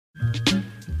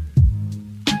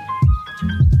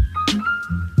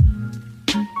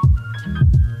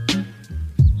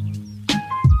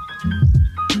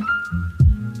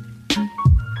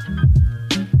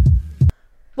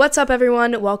What's up,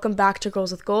 everyone? Welcome back to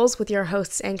Girls with Goals with your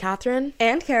hosts, Anne Catherine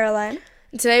and Caroline.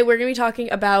 Today, we're going to be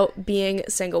talking about being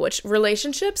single, which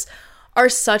relationships are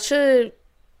such a...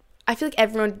 I feel like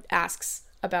everyone asks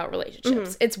about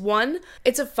relationships. It's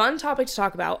a fun topic to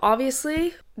talk about.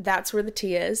 Obviously, that's where the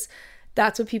tea is.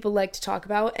 That's what people like to talk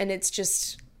about, and it's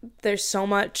just... There's so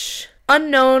much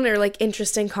unknown or,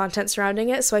 interesting content surrounding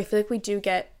it, so I feel like we do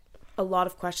get a lot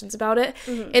of questions about it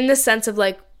in the sense of,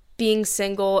 being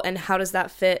single and how does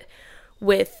that fit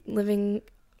with living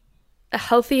a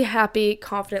healthy, happy,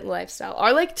 confident lifestyle.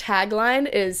 Our tagline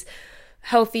is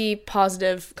healthy,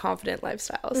 positive, confident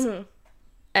lifestyles.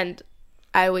 And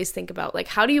I always think about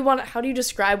how do you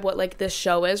describe what this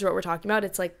show is or what we're talking about?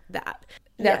 It's that.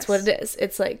 That's what it is.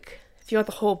 It's if you want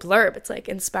the whole blurb, it's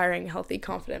inspiring, healthy,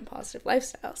 confident, positive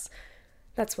lifestyles.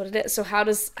 That's what it is. So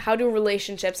how do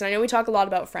relationships, and I know we talk a lot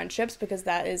about friendships because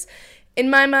that is, in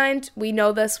my mind, we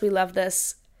know this, we love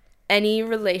this. Any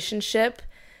relationship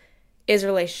is a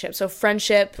relationship. So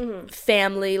friendship,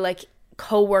 family,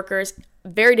 co-workers,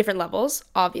 very different levels,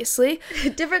 obviously.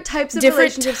 Different types of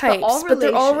relationships, but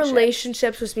they're all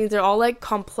relationships, which means they're all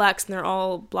complex and they're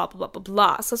all blah, blah, blah, blah,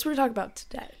 blah. So that's what we're talking about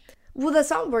today. Well, that's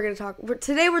not what we're going to talk.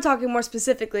 Today we're talking more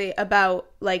specifically about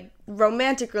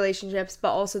romantic relationships,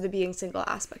 but also the being single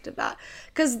aspect of that.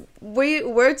 Because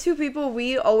we're two people,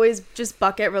 we always just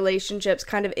bucket relationships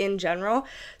kind of in general.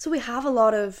 So we have a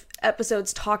lot of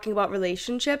episodes talking about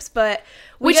relationships, but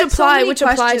which apply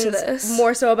to this.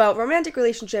 More so about romantic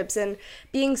relationships and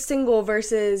being single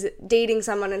versus dating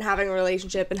someone and having a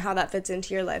relationship and how that fits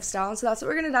into your lifestyle. And so that's what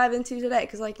we're going to dive into today.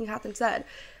 Because like Catherine said,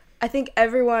 I think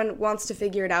everyone wants to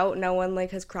figure it out. No one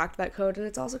has cracked that code, and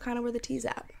it's also kind of where the tea's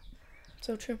at.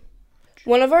 So true.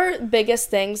 One of our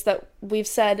biggest things that we've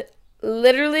said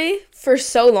literally for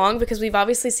so long, because we've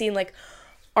obviously seen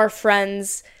our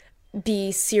friends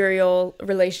be serial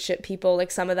relationship people.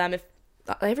 Some of them, if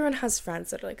everyone has friends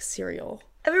that are serial.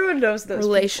 Everyone knows those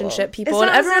relationship people. It's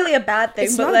not necessarily a bad thing,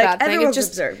 but everyone's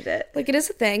observed it. It is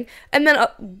a thing. And then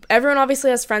everyone obviously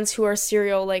has friends who are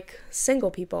serial single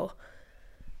people.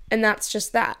 And that's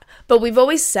just that. But we've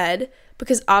always said,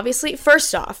 because obviously,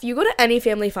 first off, you go to any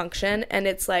family function and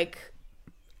it's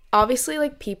obviously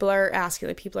people are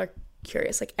asking, people are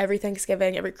curious, every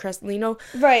Thanksgiving, every Christmas,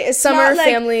 right? It's summer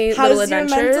family little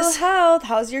adventures. How's your mental health?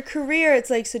 How's your career? It's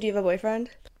so do you have a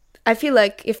boyfriend? I feel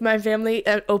if my family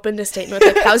opened a statement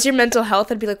with how's your mental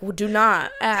health, I'd be well, do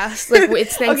not ask.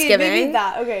 It's Thanksgiving. Okay, maybe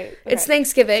that. Okay. It's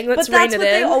Thanksgiving. Let's rein it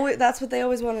in. That's what they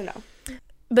always want to know.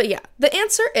 But yeah, the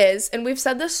answer is, and we've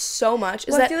said this so much,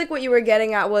 is that... I feel what you were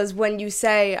getting at was when you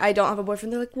say, I don't have a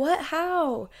boyfriend, they're what,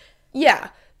 how?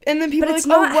 Yeah. And then people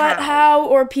are what, how?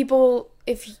 Or people,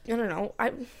 I don't know,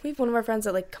 we have one of our friends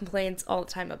that, complains all the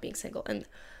time about being single, and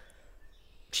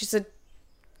she's a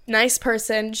nice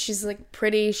person, she's,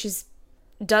 pretty, she's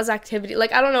does activity,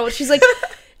 I don't know, she's,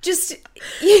 just,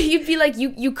 you'd be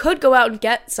you could go out and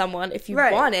get someone if you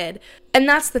wanted, and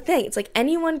that's the thing, it's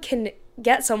anyone can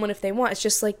get someone if they want. It's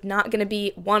just not gonna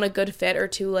be one, a good fit, or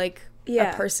two, a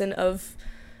person of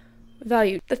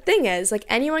value. The thing is,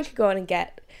 anyone can go out and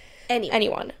get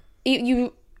anyone.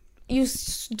 You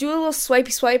do a little swipey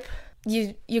swipe,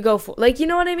 you go for you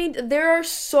know what I mean? There are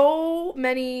so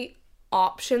many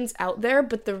options out there,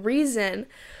 but the reason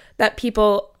that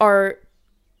people are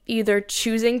either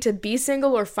choosing to be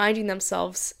single or finding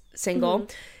themselves single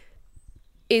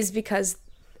is because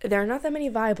there are not that many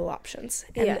viable options.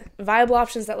 And viable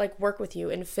options that work with you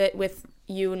and fit with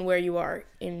you and where you are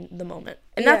in the moment.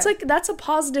 And that's a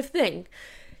positive thing.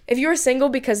 If you're single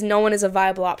because no one is a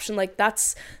viable option,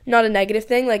 that's not a negative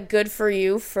thing. Good for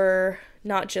you for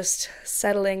not just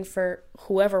settling for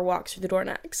whoever walks through the door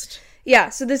next. Yeah,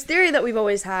 so this theory that we've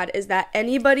always had is that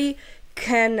anybody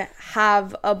can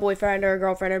have a boyfriend or a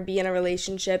girlfriend or be in a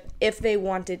relationship if they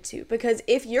wanted to. Because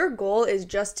if your goal is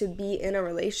just to be in a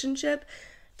relationship,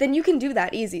 then you can do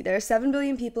that easy. There are 7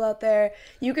 billion people out there.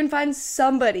 You can find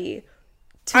somebody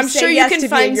to I'm say sure yes you can to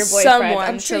find your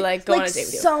boyfriend. someone to go on a date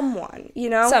with you. Someone,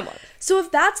 Someone. So if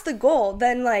that's the goal,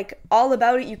 then all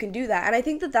about it, you can do that. And I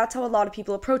think that that's how a lot of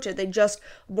people approach it. They just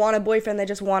want a boyfriend. They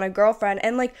just want a girlfriend.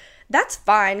 And that's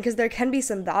fine because there can be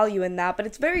some value in that. But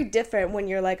it's very different when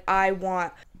you're I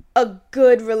want a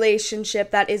good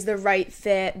relationship that is the right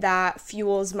fit, that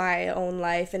fuels my own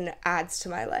life and adds to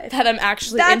my life. That I'm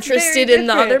actually interested in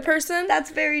the other person.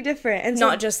 That's very different. And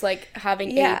not just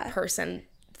having a person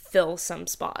fill some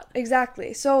spot.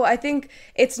 Exactly. So I think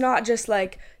it's not just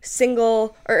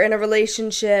single or in a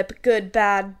relationship, good,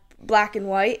 bad, black and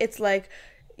white. It's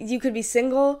you could be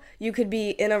single, you could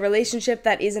be in a relationship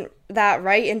that isn't that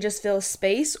right and just fills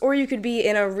space, or you could be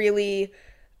in a really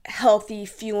healthy,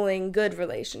 fueling, good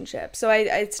relationship. So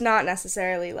it's not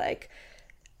necessarily like,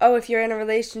 oh, if you're in a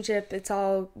relationship, it's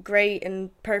all great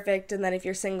and perfect, and then if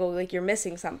you're single, like, you're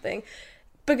missing something.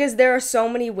 Because there are so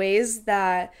many ways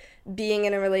that being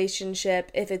in a relationship,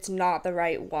 if it's not the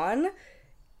right one,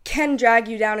 can drag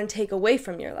you down and take away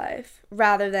from your life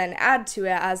rather than add to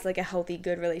it as like a healthy,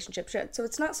 good relationship should. So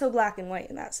it's not so black and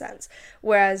white in that sense.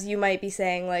 Whereas you might be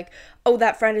saying like, oh,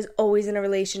 that friend is always in a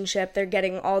relationship, they're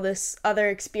getting all this other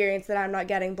experience that I'm not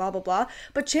getting, blah, blah, blah.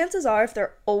 But chances are if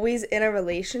they're always in a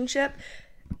relationship,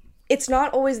 it's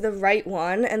not always the right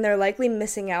one, and they're likely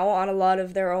missing out on a lot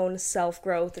of their own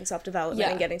self-growth and self-development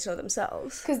and getting to know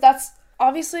themselves. Because that's,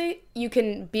 obviously, you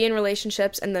can be in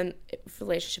relationships, and then if the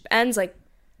relationship ends, like,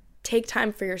 take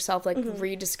time for yourself, like,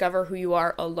 rediscover who you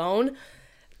are alone.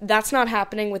 That's not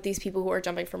happening with these people who are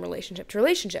jumping from relationship to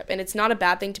relationship. And it's not a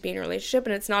bad thing to be in a relationship,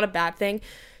 and it's not a bad thing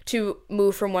to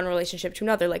move from one relationship to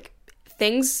another. Like,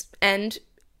 things end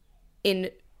in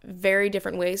very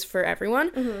different ways for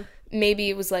everyone. Maybe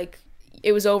it was, like,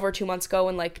 it was over 2 months ago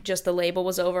and, like, just the label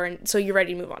was over, and so you're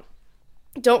ready to move on.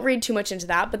 Don't read too much into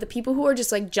that, but the people who are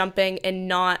just, like, jumping and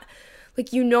not...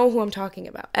 Like, you know who I'm talking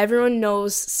about. Everyone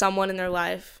knows someone in their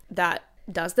life that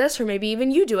does this, or maybe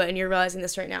even you do it and you're realizing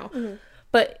this right now.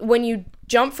 But when you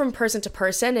jump from person to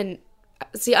person, and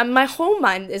see, my whole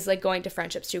mind is like going to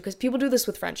friendships too, because people do this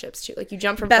with friendships too. Like, you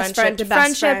jump from best friendship to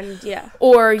best friendship, friend,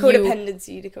 or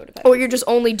codependency to codependency, or you're just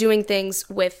only doing things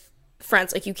with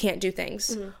friends. Like, you can't do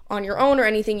things on your own, or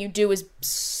anything you do is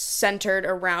centered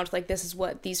around like, this is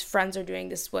what these friends are doing,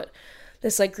 this is what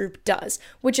this like group does,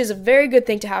 which is a very good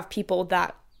thing to have people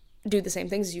that do the same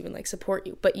things as you and like support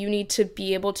you. But you need to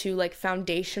be able to like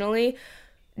foundationally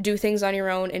do things on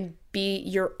your own and be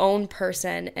your own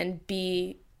person and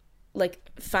be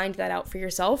like, find that out for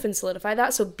yourself and solidify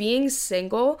that. So being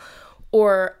single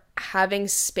or having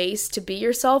space to be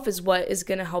yourself is what is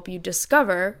going to help you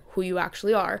discover who you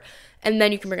actually are, and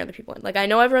then you can bring other people in. Like, I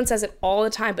know everyone says it all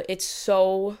the time, but it's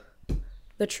so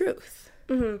the truth.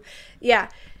 Yeah.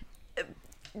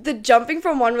 The jumping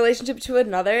from one relationship to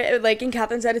another, like, and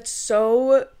Catherine said, it's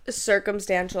so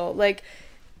circumstantial. Like,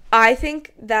 I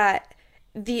think that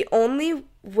the only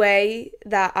way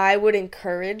that I would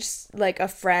encourage, like, a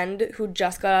friend who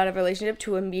just got out of a relationship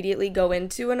to immediately go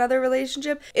into another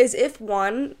relationship is if,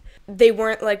 one, they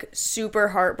weren't, like, super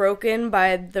heartbroken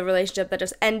by the relationship that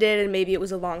just ended and maybe it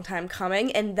was a long time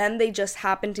coming, and then they just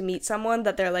happen to meet someone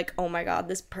that they're like, oh my god,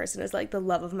 this person is, like, the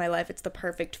love of my life, it's the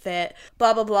perfect fit,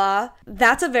 blah, blah, blah.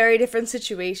 That's a very different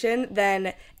situation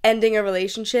than ending a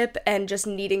relationship and just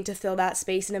needing to fill that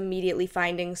space and immediately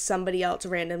finding somebody else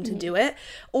random to do it,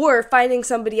 or finding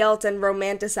somebody else and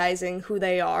romanticizing who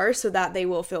they are so that they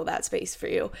will fill that space for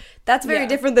you. That's very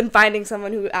different than finding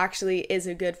someone who actually is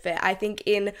a good fit. I think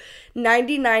in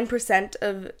 99%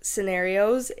 of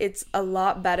scenarios, it's a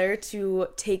lot better to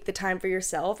take the time for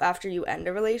yourself after you end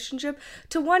a relationship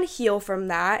to, one, heal from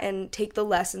that and take the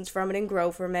lessons from it and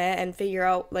grow from it and figure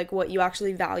out like what you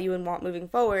actually value and want moving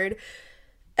forward.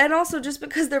 And also just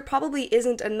because there probably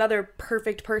isn't another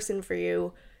perfect person for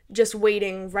you just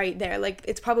waiting right there. Like,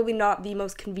 it's probably not the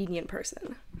most convenient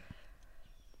person.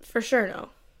 For sure, no.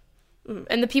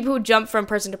 And the people who jump from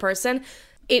person to person,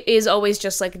 it is always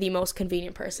just, like, the most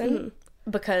convenient person.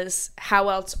 Because how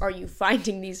else are you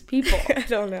finding these people? I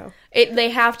don't know. They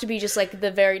have to be just, like,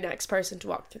 the very next person to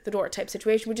walk through the door type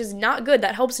situation, which is not good.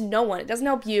 That helps no one. It doesn't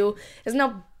help you. It doesn't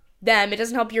help them. It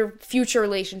doesn't help your future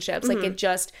relationships. Like, it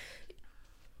just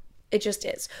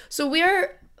is. So we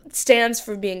are stands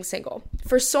for being single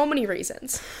for so many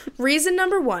reasons. Reason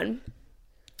number one,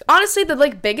 honestly, the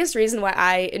like biggest reason why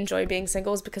I enjoy being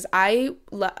single is because I'm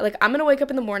gonna wake up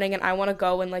in the morning and I want to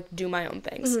go and like do my own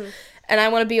things, and I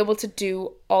want to be able to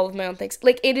do all of my own things.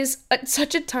 Like, it is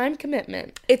such a time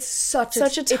commitment. It's such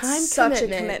a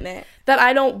commitment that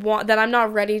I don't want, that I'm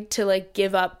not ready to like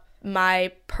give up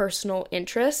my personal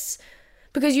interests,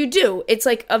 because you do. It's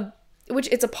like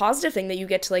it's a positive thing that you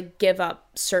get to like give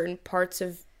up certain parts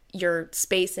of your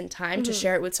space and time to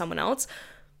share it with someone else.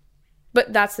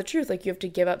 But that's the truth. Like, you have to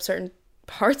give up certain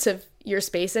parts of your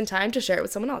space and time to share it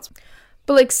with someone else.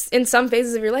 But like, in some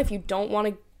phases of your life, you don't want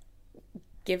to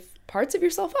give parts of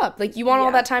yourself up. Like, you want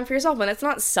all that time for yourself, and it's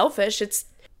not selfish. It's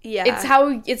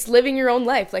how it's living your own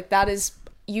life. Like, that is,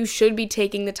 you should be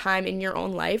taking the time in your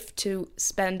own life to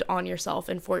spend on yourself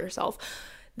and for yourself.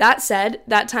 That said,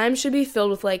 that time should be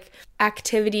filled with like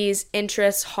activities,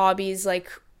 interests, hobbies,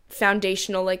 like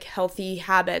foundational, like healthy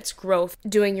habits, growth,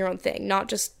 doing your own thing,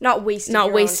 not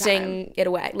wasting it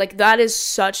away. Like, that is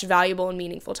such valuable and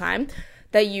meaningful time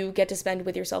that you get to spend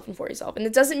with yourself and for yourself. And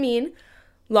it doesn't mean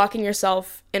locking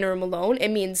yourself in a room alone. It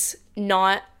means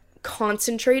not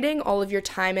concentrating all of your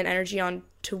time and energy on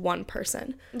to one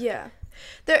person. Yeah.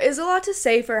 There is a lot to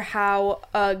say for how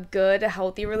a good,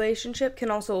 healthy relationship can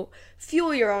also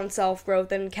fuel your own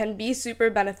self-growth and can be super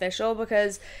beneficial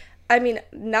because, I mean,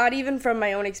 not even from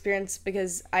my own experience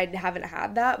because I haven't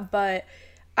had that, but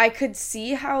I could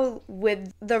see how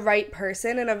with the right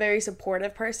person and a very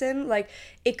supportive person, like,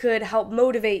 it could help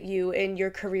motivate you in your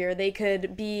career. They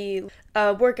could be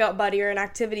a workout buddy or an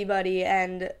activity buddy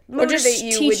and motivate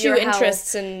you with your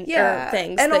interests and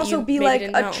things. And that also you be like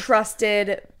a know.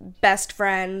 trusted best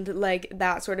friend, like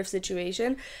that sort of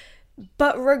situation.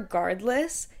 But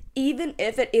regardless, even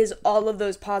if it is all of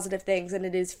those positive things and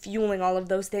it is fueling all of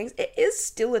those things, it is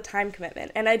still a time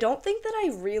commitment. And I don't think that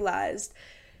I realized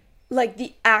like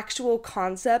the actual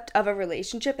concept of a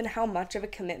relationship and how much of a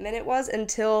commitment it was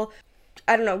until,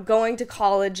 I don't know, going to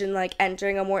college and like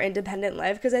entering a more independent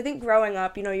life. Because I think growing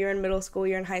up, you know, you're in middle school,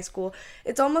 you're in high school,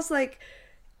 it's almost like,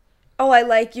 oh, I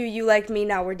like you, you like me,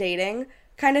 now we're dating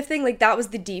kind of thing. Like that was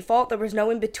the default. There was no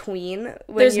in between.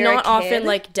 There's not often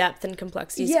like depth and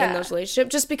complexities in those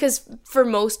relationships, just because for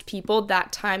most people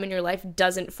that time in your life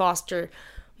doesn't foster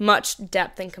much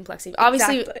depth and complexity.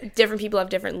 Obviously, different people have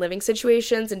different living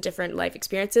situations and different life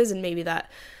experiences, and maybe that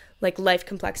like life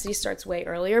complexity starts way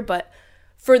earlier, but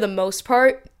for the most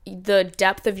part, the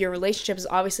depth of your relationship is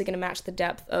obviously going to match the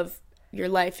depth of your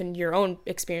life and your own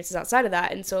experiences outside of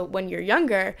that. And so when you're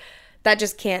younger, that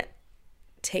just can't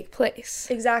take place.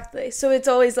 Exactly. So it's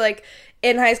always like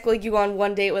in high school, like, you go on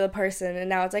one date with a person and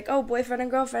now it's like, oh, boyfriend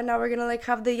and girlfriend, now we're gonna like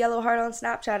have the yellow heart on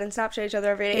Snapchat and Snapchat each other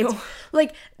every day. It's,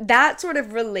 like that sort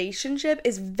of relationship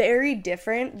is very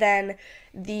different than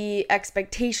the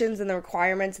expectations and the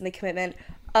requirements and the commitment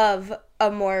of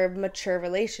a more mature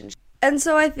relationship. And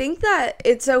so I think that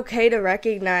it's okay to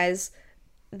recognize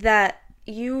that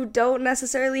you don't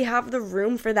necessarily have the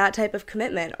room for that type of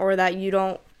commitment, or that you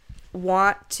don't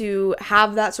want to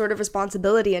have that sort of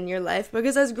responsibility in your life,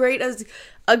 because as great as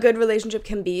a good relationship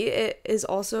can be, it is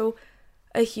also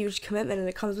a huge commitment and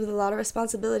it comes with a lot of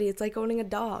responsibility. It's like owning a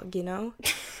dog, you know?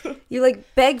 You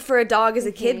like beg for a dog as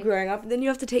a kid growing up, and then you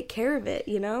have to take care of it,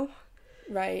 you know?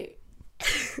 Right.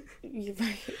 You're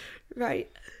right.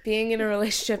 Right. Being in a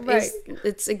relationship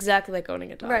it's exactly like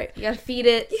owning a dog. Right. You gotta feed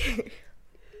it.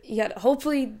 You gotta,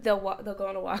 hopefully they'll go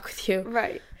on a walk with you.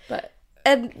 Right. But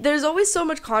and there's always so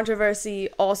much controversy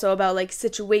also about like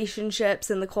situationships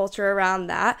and the culture around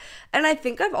that. And I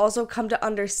think I've also come to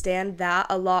understand that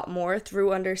a lot more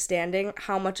through understanding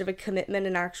how much of a commitment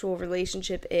an actual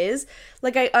relationship is.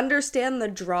 Like I understand the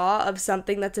draw of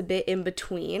something that's a bit in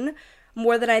between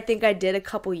more than I think I did a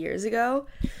couple years ago.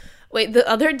 Wait, the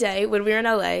other day when we were in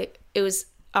LA, it was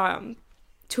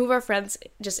two of our friends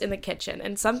just in the kitchen,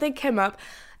 and something came up,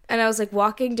 and I was like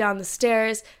walking down the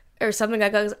stairs or something,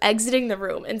 like I was exiting the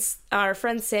room, and our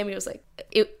friend Sammy was like,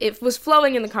 it was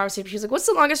flowing in the conversation. She was like, what's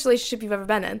the longest relationship you've ever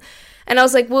been in? And I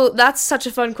was like, well, that's such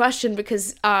a fun question,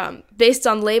 because based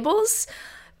on labels,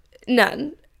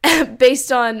 none.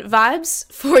 Based on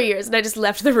vibes, 4 years. And I just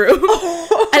left the room.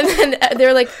 And then they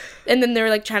were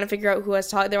like trying to figure out who I was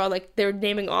talking. They were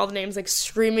naming all the names, like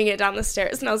screaming it down the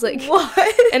stairs. And I was like,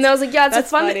 what? And I was like, yeah,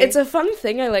 it's a fun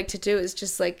thing I like to do, is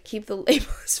just like keep the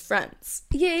labels friends.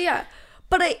 Yeah.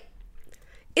 But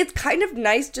it's kind of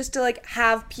nice just to like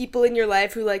have people in your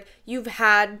life who like you've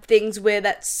had things with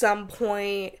at some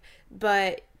point,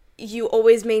 but you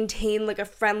always maintain like a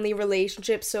friendly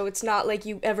relationship, so it's not like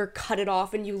you ever cut it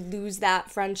off and you lose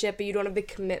that friendship, but you don't have the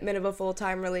commitment of a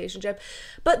full-time relationship.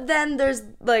 But then there's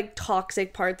like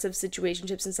toxic parts of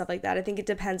situationships and stuff like that. I think it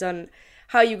depends on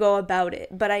how you go about it,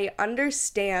 but I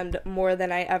understand more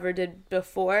than I ever did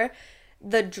before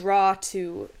the draw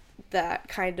to that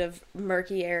kind of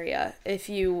murky area. If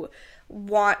you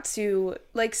want to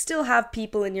like still have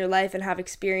people in your life and have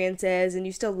experiences and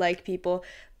you still like people,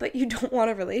 but you don't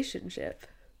want a relationship.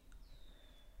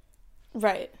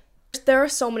 Right. There are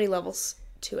so many levels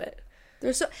to it.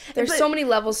 There's so many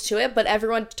levels to it, but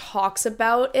everyone talks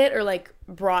about it or like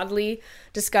broadly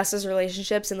discusses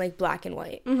relationships in like black and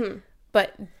white. Mm-hmm.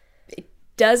 But it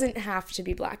doesn't have to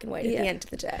be black and white at the end of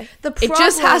the day. It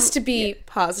just has to be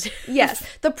positive. Yes.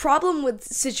 The problem with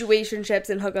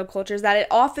situationships and hookup culture is that it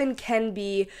often can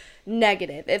be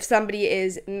negative. If somebody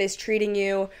is mistreating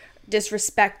you,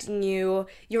 disrespecting you,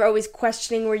 you're always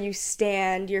questioning where you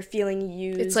stand, you're feeling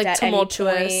used. It's like at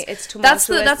tumultuous. Any point. It's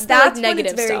tumultuous. That's like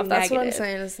negative stuff. That's what I'm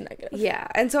saying is negative. Yeah.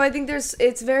 And so I think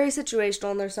it's very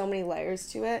situational and there's so many layers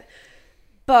to it.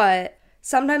 But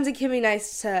sometimes it can be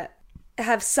nice to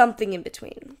have something in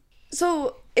between.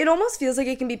 So it almost feels like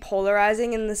it can be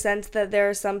polarizing in the sense that there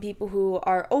are some people who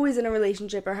are always in a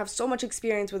relationship or have so much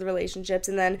experience with relationships,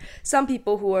 and then some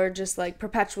people who are just like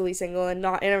perpetually single and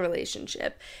not in a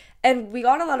relationship. And we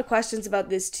got a lot of questions about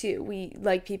this too. We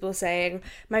like people saying,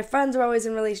 my friends are always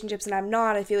in relationships and I'm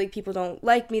not. I feel like people don't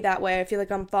like me that way. I feel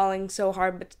like I'm falling so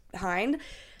hard behind.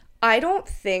 I don't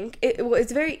think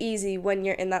it's very easy when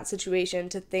you're in that situation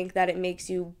to think that it makes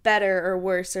you better or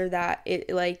worse, or that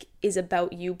it like is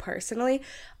about you personally.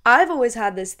 I've always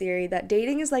had this theory that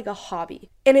dating is like a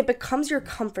hobby and it becomes your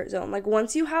comfort zone. Like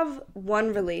once you have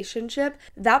one relationship,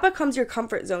 that becomes your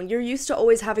comfort zone. You're used to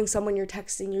always having someone you're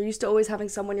texting. You're used to always having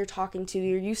someone you're talking to.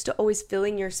 You're used to always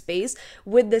filling your space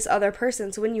with this other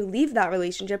person. So when you leave that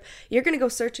relationship, you're going to go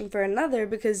searching for another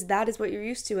because that is what you're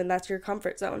used to and that's your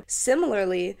comfort zone.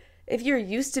 Similarly, if you're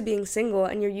used to being single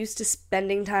and you're used to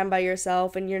spending time by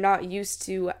yourself and you're not used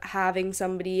to having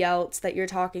somebody else that you're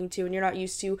talking to and you're not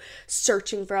used to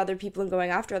searching for other people and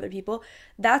going after other people,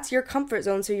 that's your comfort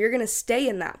zone. So you're going to stay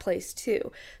in that place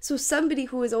too. So somebody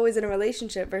who is always in a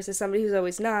relationship versus somebody who's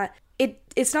always not,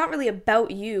 it's not really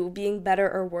about you being better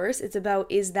or worse. It's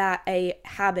about, is that a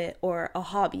habit or a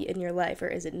hobby in your life or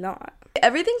is it not?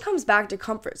 Everything comes back to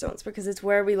comfort zones because it's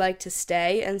where we like to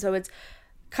stay. And so it's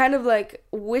kind of like,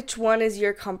 which one is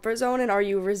your comfort zone, and are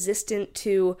you resistant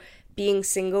to being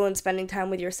single and spending time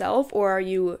with yourself, or are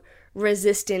you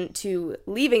resistant to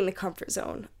leaving the comfort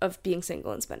zone of being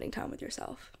single and spending time with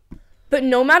yourself? But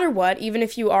no matter what, even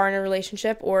if you are in a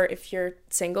relationship or if you're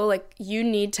single, like, you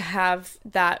need to have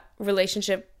that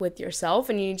relationship with yourself,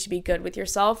 and you need to be good with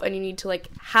yourself, and you need to like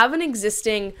have an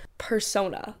existing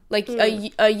persona, like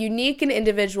a unique and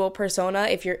individual persona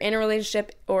if you're in a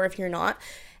relationship or if you're not.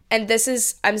 And this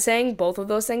is, I'm saying both of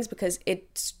those things because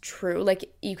it's true.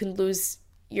 Like, you can lose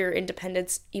your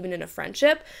independence even in a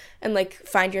friendship and, like,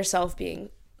 find yourself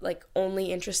being, like,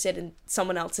 only interested in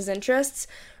someone else's interests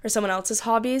or someone else's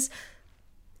hobbies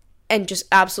and just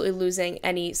absolutely losing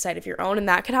any sight of your own. And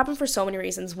that can happen for so many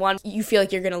reasons. One, you feel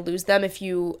like you're going to lose them if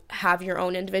you have your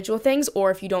own individual things,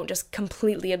 or if you don't just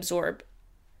completely absorb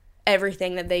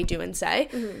everything that they do and say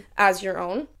as your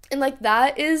own. And, like,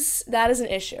 that is an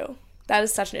issue. That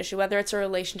is such an issue, whether it's a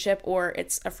relationship or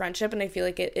it's a friendship. And I feel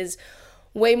like it is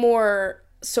way more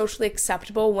socially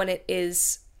acceptable when it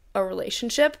is a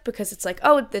relationship, because it's like,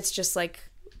 oh, it's just like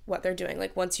what they're doing.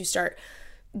 Like, once you start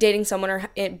dating someone or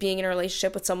being in a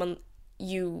relationship with someone,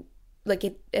 you like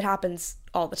it happens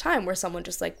all the time where someone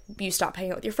just like, you stop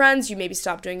hanging out with your friends, you maybe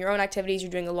stop doing your own activities,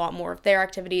 you're doing a lot more of their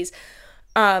activities.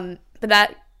 But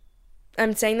that,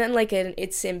 I'm saying that in like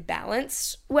it's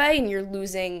imbalanced way, and you're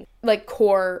losing like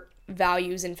core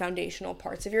values and foundational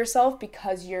parts of yourself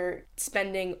because you're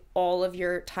spending all of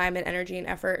your time and energy and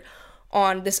effort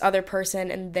on this other person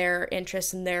and their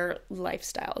interests and their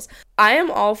lifestyles. I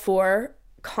am all for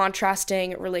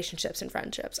contrasting relationships and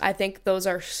friendships. I think those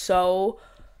are so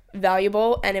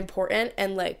valuable and important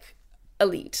and like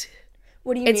elite.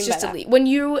 What do you mean by that? It's just elite. When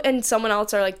you and someone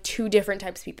else are like two different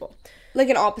types of people. Like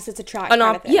an opposites attract kind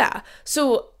of thing. Yeah.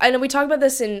 So I know we talk about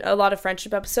this in a lot of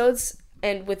friendship episodes,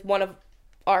 and with one of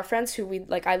our friends who we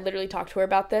like, I literally talk to her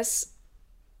about this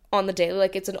on the daily,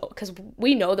 like because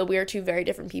we know that we are two very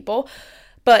different people,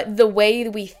 but the way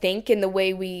we think and the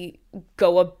way we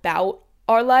go about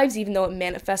our lives, even though it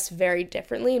manifests very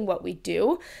differently in what we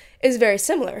do, is very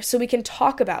similar. So we can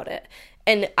talk about it,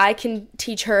 and I can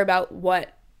teach her about what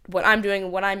I'm doing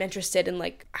and what I'm interested in,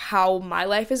 like how my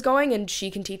life is going, and she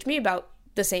can teach me about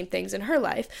the same things in her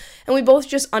life, and we both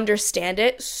just understand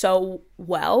it so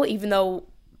well, even though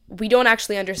we don't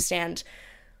actually understand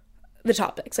the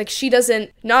topics. Like, she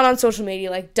doesn't, not on social media,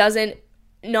 like doesn't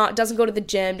go to the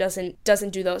gym,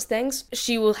 doesn't do those things.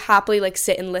 She will happily like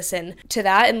sit and listen to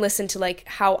that and listen to like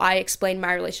how I explain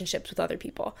my relationships with other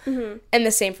people. And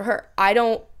the same for her. I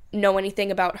don't know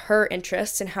anything about her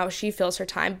interests and how she fills her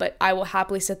time, but I will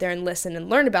happily sit there and listen and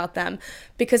learn about them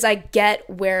because I get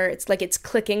where it's like it's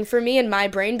clicking for me in my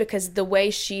brain, because the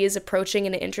way she is approaching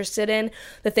and interested in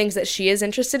the things that she is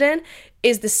interested in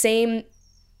is the same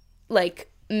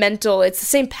like it's the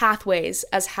same pathways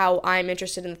as how I'm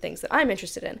interested in the things that I'm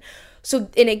interested in. So,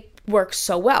 and it works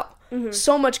so well.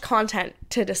 So much content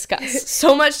to discuss,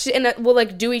 so much, and we'll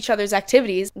like do each other's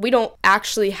activities. We don't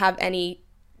actually have any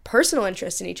personal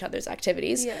interest in each other's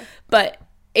activities, but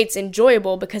it's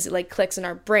enjoyable because it like clicks in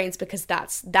our brains, because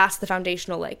that's the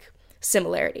foundational like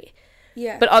similarity.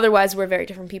 But otherwise we're very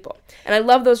different people, and I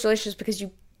love those relationships because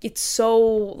it's so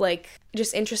like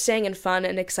just interesting and fun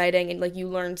and exciting, and like you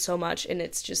learn so much, and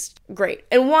it's just great.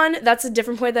 And that's a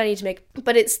different point that I need to make,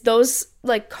 but it's those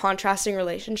like contrasting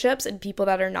relationships and people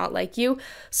that are not like you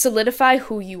solidify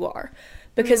who you are,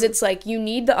 because it's like you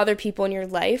need the other people in your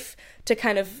life to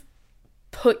kind of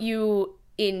put you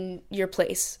in your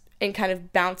place and kind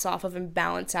of bounce off of and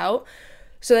balance out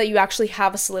so that you actually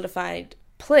have a solidified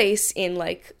place in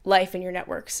like life and your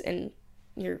networks, and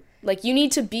you're like, you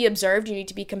need to be observed, you need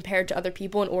to be compared to other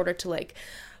people in order to like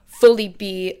fully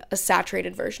be a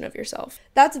saturated version of yourself.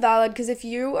 That's valid, because if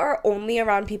you are only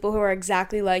around people who are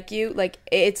exactly like you, like,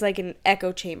 it's like an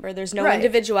echo chamber. There's no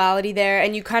individuality there,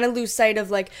 and you kind of lose sight of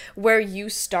like where you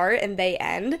start and they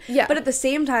end. Yeah. But at the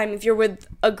same time, if you're with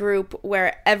a group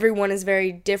where everyone is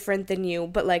very different than you,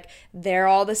 but like they're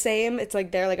all the same, it's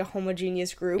like they're like a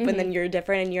homogeneous group, and then you're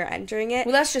different and you're entering it.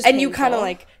 Well, that's just and painful. You kind of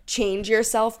like change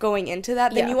yourself going into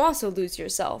that, then you also lose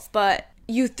yourself. But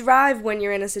you thrive when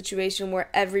you're in a situation where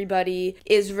everybody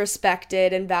is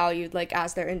respected and valued like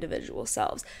as their individual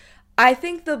selves. I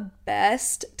think the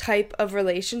best type of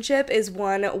relationship is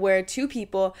one where two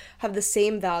people have the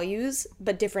same values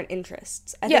but different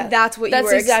interests. I think that's what you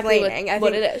were explaining. I think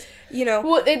what it is. You know,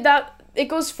 well, it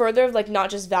goes further, like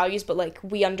not just values, but like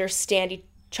we understand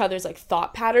each other's like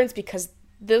thought patterns because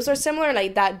those are similar, and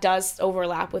like that does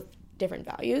overlap with different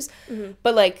values.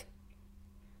 But like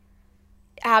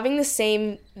having the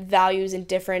same values in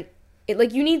different,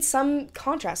 like you need some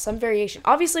contrast, some variation.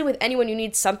 Obviously with anyone you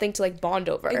need something to like bond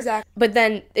over. Exactly. But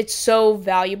then it's so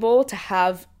valuable to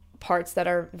have parts that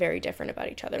are very different about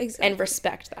each other and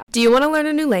respect that. Do you want to learn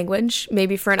a new language?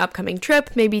 Maybe for an upcoming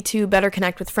trip, maybe to better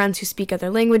connect with friends who speak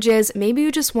other languages, maybe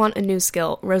you just want a new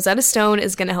skill. Rosetta Stone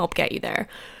is going to help get you there.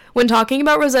 When talking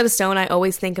about Rosetta Stone, I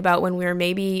always think about when we were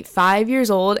maybe 5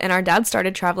 years old and our dad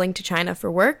started traveling to China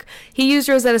for work. He used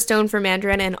Rosetta Stone for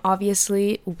Mandarin, and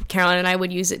obviously Caroline and I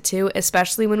would use it too,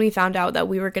 especially when we found out that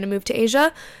we were going to move to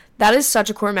Asia. That is such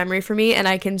a core memory for me, and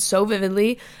I can so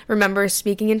vividly remember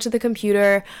speaking into the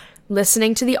computer,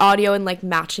 listening to the audio and like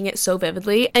matching it so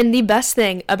vividly. And the best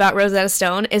thing about Rosetta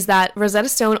Stone is that Rosetta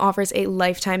Stone offers a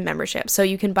lifetime membership. So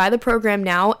you can buy the program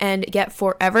now and get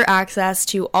forever access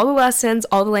to all the lessons,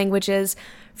 all the languages,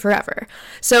 forever.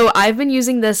 So I've been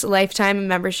using this lifetime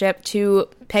membership to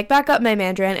pick back up my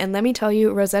Mandarin, and let me tell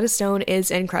you, Rosetta Stone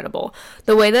is incredible.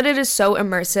 The way that it is so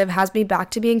immersive has me back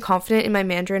to being confident in my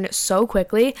Mandarin so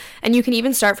quickly, and you can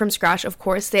even start from scratch. Of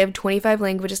course, they have 25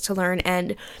 languages to learn,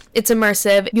 and it's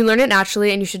immersive. You learn it naturally,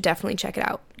 and you should definitely check it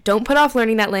out. Don't put off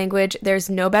learning that language. There's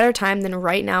no better time than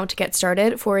right now to get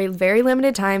started. For a very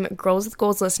limited time, Girls with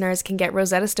Goals listeners can get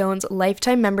Rosetta Stone's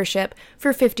lifetime membership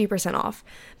for 50% off.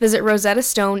 Visit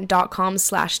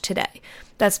rosettastone.com/today.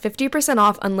 That's 50%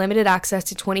 off unlimited access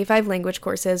to 25 language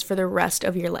courses for the rest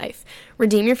of your life.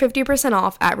 Redeem your 50%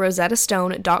 off at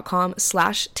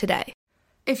rosettastone.com/today.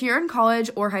 If you're in college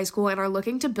or high school and are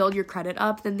looking to build your credit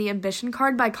up, then the Ambition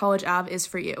Card by College Ave is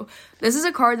for you. This is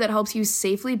a card that helps you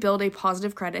safely build a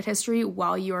positive credit history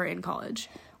while you are in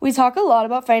college. We talk a lot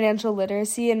about financial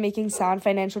literacy and making sound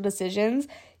financial decisions.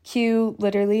 Cue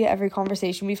literally every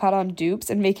conversation we've had on dupes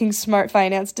and making smart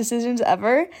finance decisions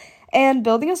ever. And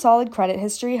building a solid credit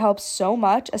history helps so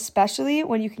much, especially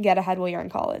when you can get ahead while you're in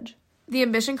college. The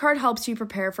Ambition Card helps you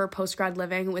prepare for post-grad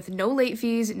living with no late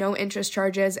fees, no interest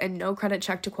charges, and no credit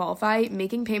check to qualify.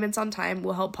 Making payments on time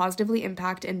will help positively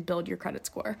impact and build your credit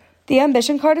score. The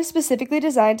Ambition Card is specifically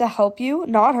designed to help you,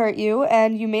 not hurt you,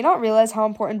 and you may not realize how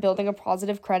important building a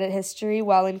positive credit history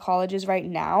while in college is right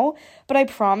now, but I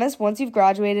promise once you've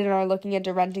graduated and are looking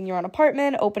into renting your own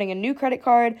apartment, opening a new credit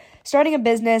card, starting a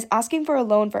business, asking for a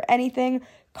loan for anything,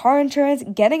 car insurance,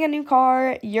 getting a new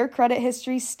car, your credit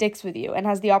history sticks with you and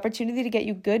has the opportunity to get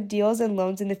you good deals and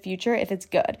loans in the future if it's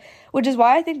good, which is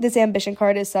why I think this Ambition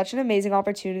Card is such an amazing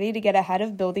opportunity to get ahead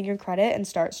of building your credit and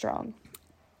start strong.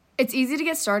 It's easy to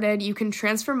get started. You can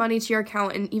transfer money to your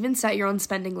account and even set your own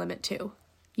spending limit too.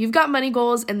 You've got money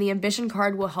goals, and the Ambition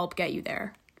Card will help get you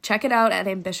there. Check it out at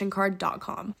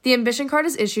ambitioncard.com. The Ambition Card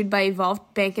is issued by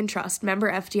Evolve Bank and Trust,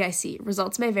 member FDIC.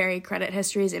 Results may vary. Credit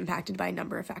history is impacted by a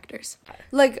number of factors.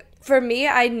 Like, for me,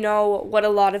 I know what a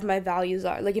lot of my values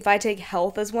are. Like, if I take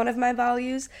health as one of my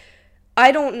values,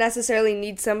 I don't necessarily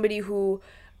need somebody who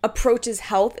approaches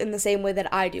health in the same way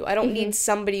that I do. I don't need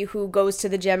somebody who goes to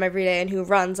the gym every day and who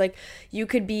runs. Like, you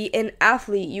could be an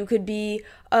athlete. You could be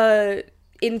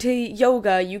into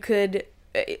yoga. You could...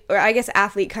 or I guess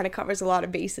athlete kind of covers a lot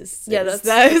of bases. Yeah, that's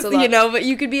a lot. You know, but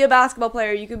you could be a basketball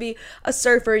player, you could be a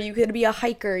surfer, you could be a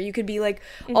hiker, you could be like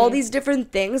all these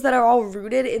different things that are all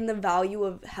rooted in the value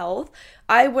of health.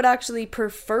 I would actually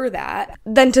prefer that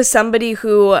than to somebody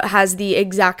who has the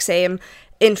exact same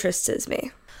interests as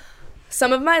me.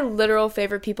 Some of my literal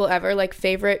favorite people ever, like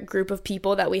favorite group of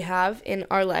people that we have in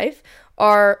our life,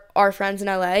 are our friends in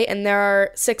LA, and there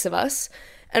are 6 of us,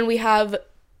 and we have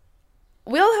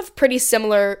we all have pretty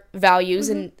similar values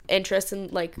and interests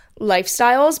and like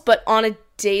lifestyles, but on a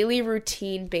daily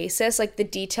routine basis, like the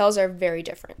details are very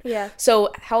different. Yeah.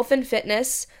 So health and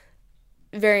fitness,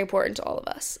 very important to all of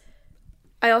us.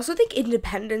 I also think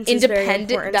independence is very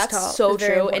important. That's so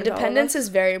true. Independence is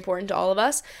very important to all of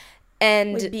us.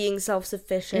 And like being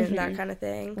self-sufficient and that kind of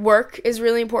thing. Work is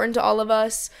really important to all of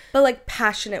us. But like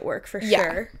passionate work for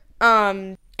sure.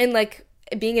 And like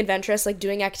being adventurous, like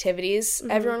doing activities,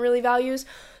 everyone really values.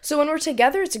 So when we're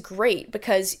together, it's great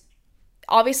because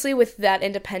obviously with that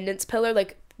independence pillar,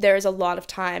 like there is a lot of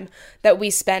time that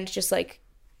we spend just like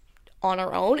on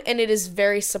our own, and it is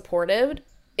very supportive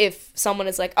if someone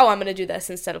is like, oh, I'm gonna do this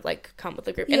instead of like come with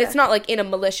the group. And it's not like in a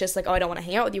malicious like, oh, I don't want to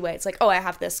hang out with you way. It's like, oh, I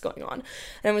have this going on,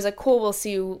 and I was like, cool, we'll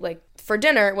see you like for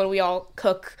dinner when we all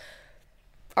cook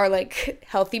our like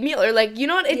healthy meal, or like, you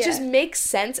know what, it just makes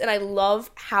sense. And I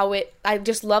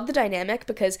just love the dynamic,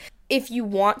 because if you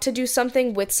want to do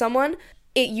something with someone,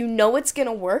 you know it's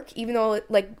gonna work, even though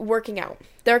like working out,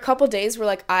 there are a couple days where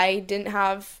like I didn't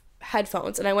have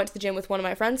headphones and I went to the gym with one of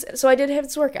my friends, so I did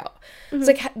his workout. It's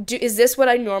like, is this what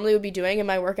I normally would be doing in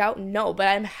my workout? No, but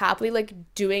I'm happily like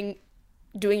doing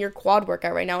your quad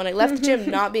workout right now, and I left the gym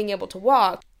not being able to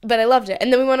walk, but I loved it.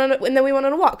 And then we went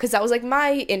on a walk because that was like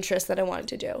my interest that I wanted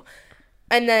to do.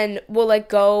 And then we'll like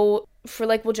go for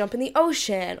like, we'll jump in the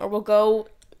ocean, or we'll go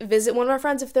visit one of our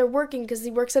friends if they're working, because he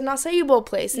works at an acai bowl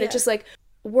place, and it just like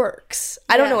works.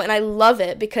 I don't know, and I love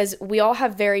it because we all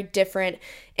have very different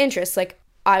interests. Like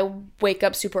I wake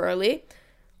up super early.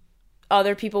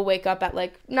 Other people wake up at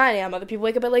like 9 a.m. Other people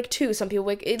wake up at like 2. Some people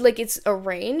it's a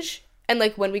range. And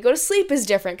like when we go to sleep is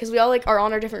different because we all like are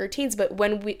on our different routines. But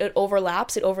when it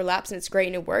overlaps and it's great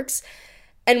and it works.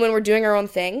 And when we're doing our own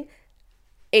thing,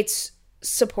 it's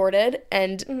supported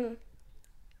and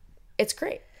it's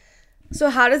great. So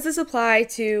how does this apply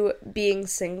to being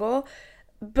single?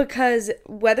 Because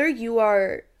whether you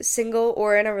are single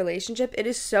or in a relationship, it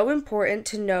is so important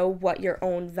to know what your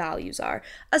own values are,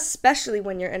 especially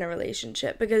when you're in a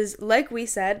relationship. Because like we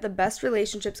said, the best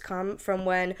relationships come from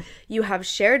when you have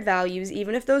shared values,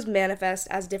 even if those manifest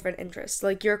as different interests.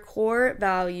 Like your core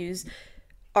values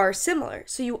are similar,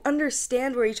 so you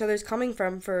understand where each other's coming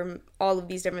from all of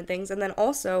these different things. And then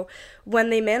also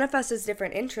when they manifest as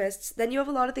different interests, then you have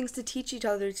a lot of things to teach each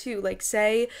other too. Like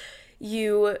say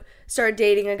you start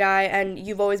dating a guy and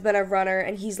you've always been a runner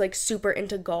and he's like super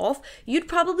into golf, you'd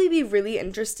probably be really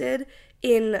interested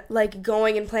in like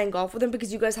going and playing golf with him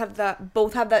because you guys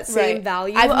both have that same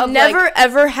value. I've never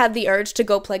ever had the urge to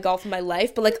go play golf in my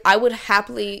life, but like I would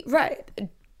happily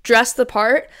dress the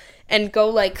part and go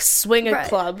like swing a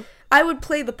club. I would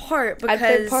play the part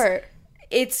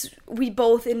because we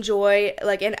both enjoy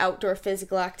like an outdoor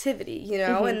physical activity, you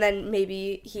know, and then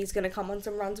maybe he's gonna come on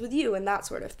some runs with you and that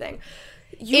sort of thing.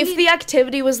 If the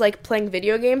activity was like playing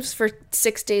video games for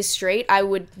 6 days straight, I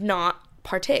would not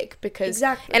partake because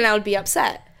and I would be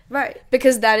upset,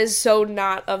 because that is so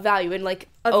not of value. And like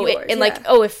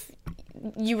if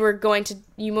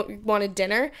you wanted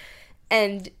dinner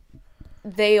and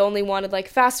they only wanted like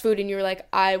fast food and you were like,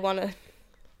 I want to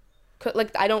cook,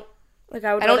 like I don't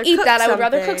eat that. I would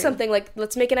rather cook something. Like,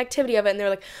 let's make an activity of it. And they're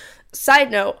like,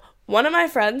 side note, one of my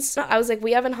friends, I was like,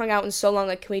 we haven't hung out in so long.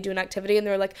 Like, can we do an activity? And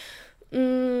they were like,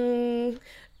 no,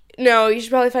 you should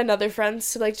probably find other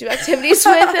friends to like do activities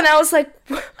with. And I was like,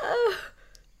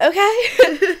 okay.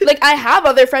 Like, I have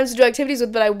other friends to do activities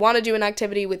with, but I want to do an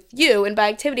activity with you. And by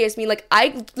activity, I just mean like,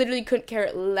 I literally couldn't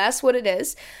care less what it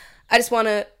is. I just want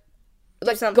to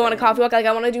like go on a coffee walk. Like,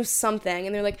 I want to do something.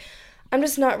 And they're like, I'm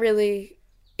just not really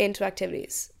into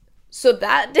activities. So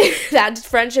that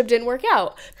friendship didn't work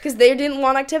out because they didn't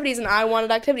want activities and I wanted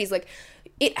activities. Like,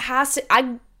 it has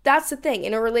to, that's the thing.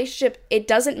 In a relationship, it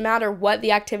doesn't matter what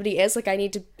the activity is. Like,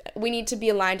 we need to be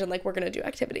aligned on like, we're going to do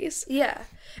activities. Yeah.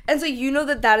 And so you know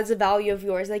that is a value of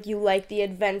yours. Like, you like the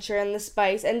adventure and the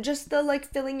spice and just the like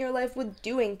filling your life with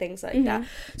doing things like that.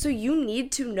 So you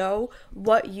need to know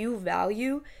what you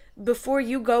value before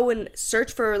you go and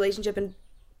search for a relationship and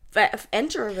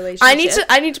enter a relationship.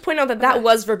 I need to point out that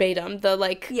was verbatim. The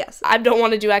like, yes, I don't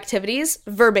want to do activities,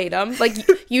 verbatim. Like,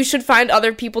 you should find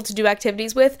other people to do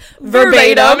activities with,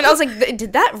 verbatim. And I was like,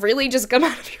 did that really just come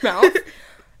out of your mouth?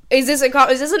 Is this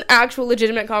an actual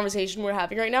legitimate conversation we're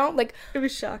having right now? Like, it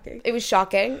was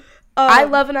shocking. I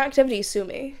love an activity. Sue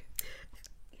me.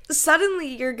 Suddenly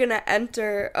you're gonna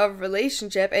enter a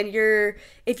relationship and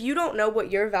if you don't know what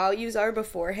your values are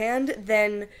beforehand,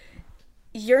 then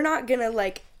you're not gonna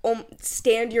like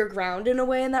stand your ground in a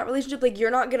way in that relationship. Like,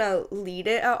 you're not gonna lead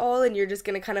it at all, and you're just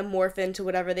gonna kind of morph into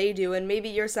whatever they do. And maybe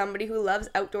you're somebody who loves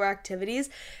outdoor activities,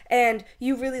 and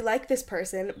you really like this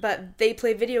person, but they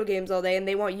play video games all day, and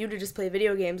they want you to just play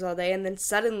video games all day, and then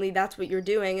suddenly that's what you're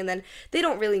doing, and then they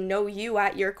don't really know you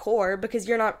at your core because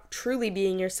you're not truly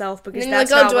being yourself, because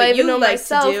that's not what you like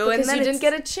to do, and then you didn't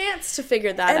get a chance to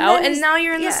figure that out, and now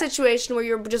you're in the situation where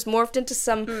you're just morphed into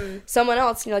someone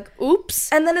else, and you're like,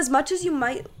 oops. And then as much as you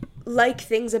might like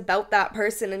things about that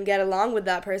person and get along with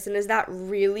that person, is that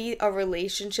really a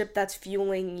relationship that's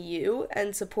fueling you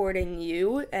and supporting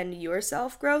you and your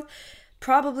self-growth?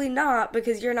 Probably not,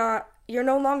 because you're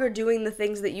no longer doing the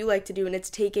things that you like to do, and it's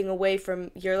taking away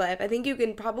from your life. I think you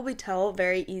can probably tell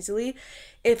very easily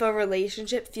if a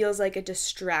relationship feels like a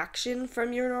distraction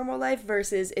from your normal life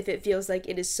versus if it feels like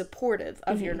it is supportive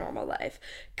of your normal life,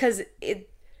 because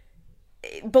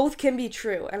both can be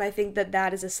true, and I think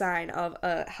that is a sign of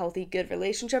a healthy, good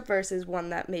relationship versus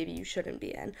one that maybe you shouldn't be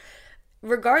in.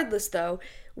 Regardless, though,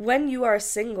 when you are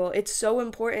single, it's so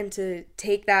important to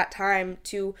take that time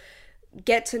to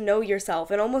get to know yourself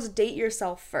and almost date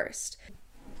yourself first.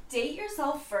 Date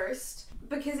yourself first,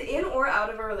 because in or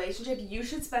out of a relationship, you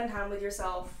should spend time with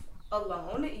yourself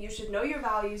alone. You should know your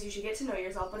values, you should get to know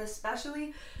yourself, but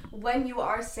especially when you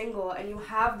are single and you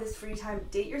have this free time,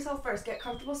 date yourself first. Get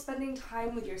comfortable spending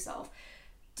time with yourself,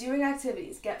 doing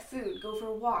activities, get food, go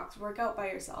for walks, work out by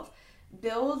yourself,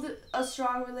 build a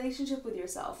strong relationship with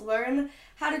yourself, learn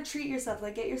how to treat yourself,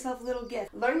 like get yourself little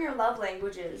gifts, learn your love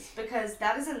languages, because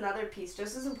that is another piece,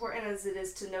 just as important as it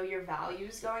is to know your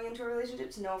values going into a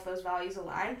relationship, to know if those values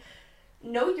align.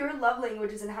 Know your love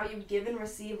languages and how you give and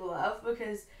receive love,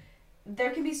 because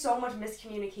there can be so much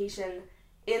miscommunication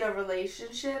in a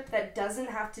relationship that doesn't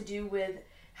have to do with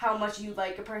how much you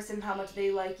like a person, how much they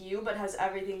like you, but has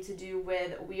everything to do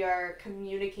with we are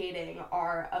communicating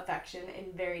our affection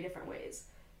in very different ways,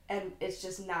 and it's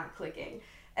just not clicking.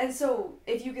 And so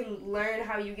if you can learn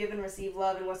how you give and receive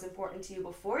love and what's important to you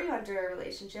before you enter a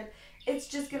relationship, it's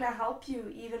just going to help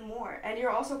you even more. And you're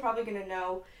also probably going to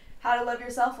know how to love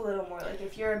yourself a little more. Like,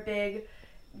 if you're a big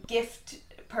gift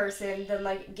person, then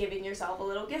like giving yourself a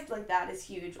little gift like that is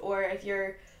huge. Or if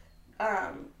you're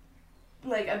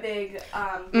like a big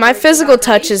my physical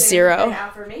touch is 0. An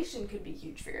affirmation could be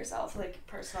huge for yourself, like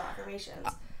personal affirmations.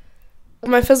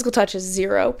 My physical touch is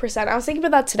 0%. I was thinking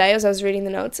about that today as I was reading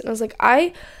the notes, and I was like,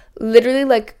 I literally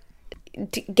like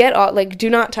get off, like, do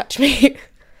not touch me.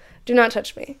 Do not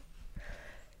touch me.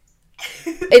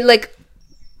 It, like,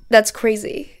 that's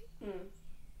crazy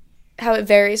how it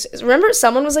varies. Remember,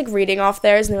 someone was like reading off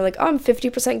theirs and they were like, oh, I'm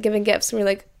 50% giving gifts, and we're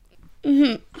like,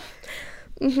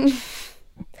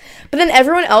 But then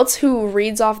everyone else who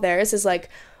reads off theirs is like,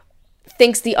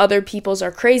 thinks the other people's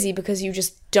are crazy because you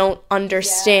just don't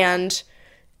understand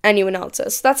anyone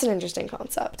else's. So that's an interesting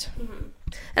concept.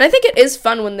 And I think it is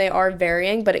fun when they are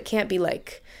varying, but it can't be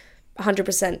like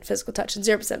 100% physical touch and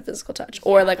 0% physical touch,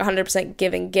 or like 100%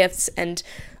 giving gifts and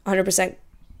 100%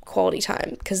 quality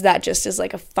time, because that just is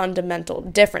like a fundamental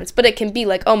difference. But it can be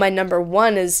like, oh, my number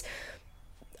 1 is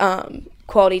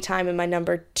quality time and my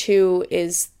number 2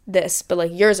 is this, but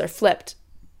like yours are flipped.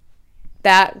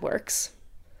 That works.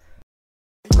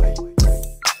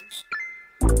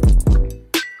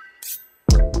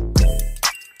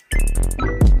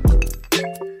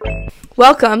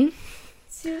 Welcome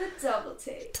to the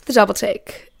double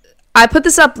take. I put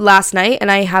this up last night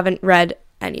and I haven't read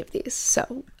any of these,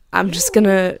 so I'm just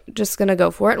gonna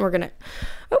go for it, and we're gonna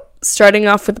starting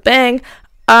off with a bang.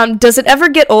 Does it ever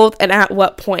get old, and at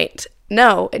what point?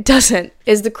 No, it doesn't,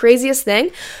 is the craziest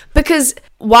thing, because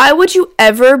why would you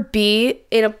ever be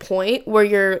in a point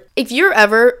where if you're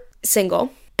ever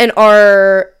single and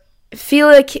feel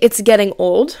like it's getting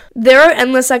old, there are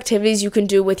endless activities you can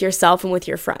do with yourself and with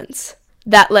your friends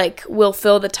that like will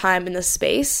fill the time and the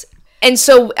space. And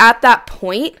so at that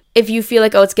point, if you feel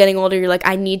like, oh, it's getting older, you're like,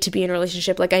 I need to be in a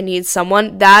relationship, like I need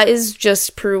someone, that is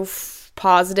just proof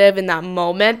positive in that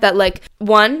moment that like,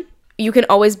 1, you can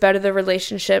always better the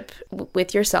relationship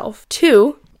with yourself.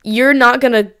 2, you're not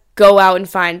gonna go out and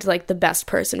find like the best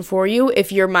person for you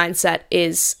if your mindset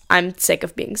is, I'm sick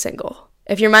of being single.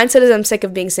 If your mindset is, I'm sick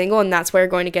of being single, and that's why you're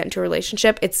going to get into a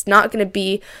relationship, it's not going to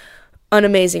be an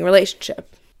amazing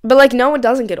relationship. But like, no, it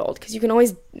doesn't get old, because you can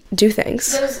always do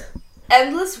things. There's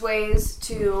endless ways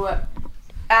to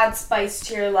add spice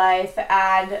to your life,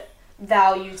 add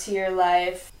value to your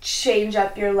life, change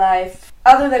up your life,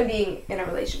 other than being in a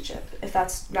relationship, if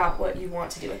that's not what you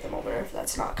want to do at the moment, or if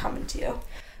that's not coming to you.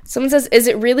 Someone says, is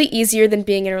it really easier than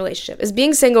being in a relationship? Is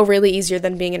being single really easier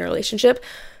than being in a relationship?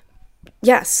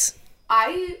 Yes.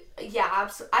 Yeah,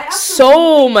 absolutely. I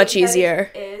so much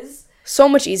easier. It is so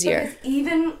much easier.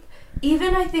 Because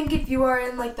even I think if you are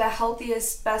in like the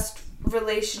healthiest, best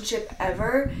relationship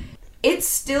ever, it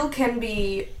still can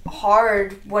be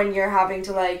hard when you're having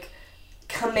to like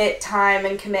commit time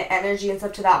and commit energy and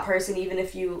stuff to that person, even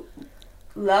if you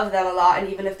love them a lot and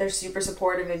even if they're super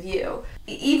supportive of you.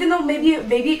 Even though maybe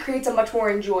it creates a much more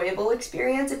enjoyable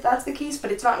experience if that's the case,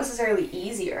 but it's not necessarily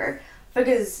easier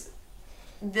because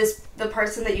the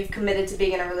person that you've committed to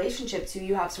being in a relationship to,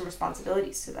 you have some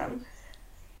responsibilities to them.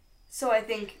 So I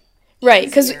think right,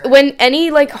 because when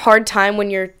any like hard time when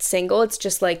you're single, it's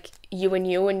just like you and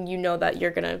you know that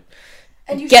you're gonna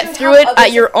get through it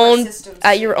at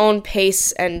your own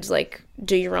pace and like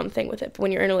do your own thing with it. But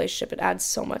when you're in a relationship, it adds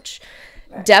so much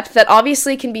depth that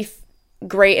obviously can be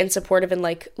great and supportive and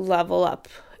like level up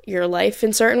your life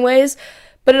in certain ways,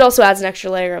 but it also adds an extra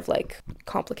layer of like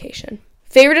complication.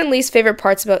 Favorite and least favorite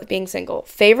parts about being single.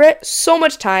 Favorite, so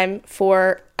much time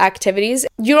for activities.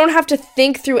 You don't have to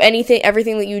think through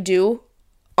everything that you do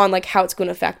on like how it's going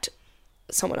to affect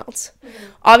someone else. Mm-hmm.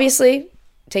 Obviously,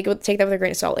 take that with a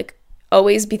grain of salt. Like,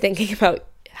 always be thinking about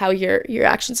how your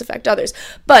actions affect others.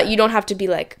 But you don't have to be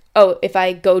like, oh, if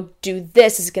I go do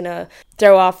this, it's going to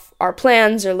throw off our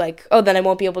plans, or like, oh, then I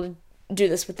won't be able to do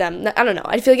this with them. I don't know.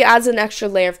 I feel like it adds an extra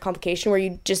layer of complication where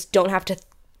you just don't have to,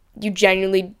 you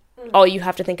genuinely, all you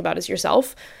have to think about is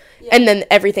yourself. Yeah. And then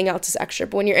everything else is extra.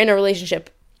 But when you're in a relationship,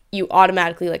 you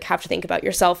automatically like have to think about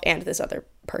yourself and this other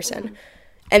person. Mm-hmm.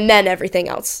 And then everything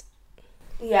else.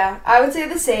 Yeah, I would say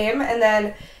the same. And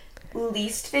then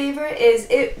least favorite is,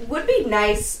 it would be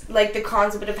nice, like the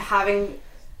concept of having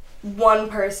one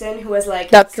person who is like,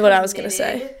 that's what I was gonna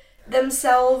say,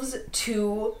 themselves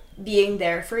to being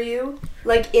there for you,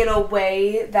 like in a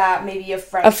way that maybe a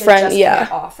friend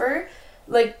can't offer,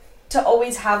 like to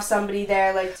always have somebody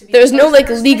there, like to be there's no like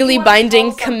legally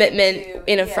binding commitment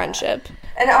in a friendship.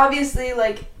 And obviously,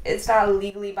 like, it's not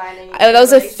legally binding. That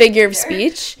was a figure of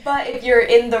speech. But if you're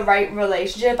in the right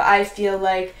relationship, I feel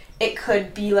like it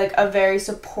could be, like, a very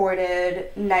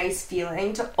supported, nice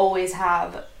feeling to always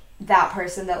have that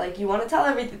person that, like, you want to tell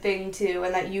everything to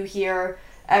and that you hear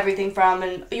everything from,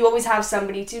 and you always have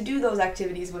somebody to do those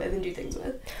activities with and do things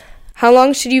with. How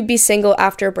long should you be single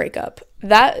after a breakup?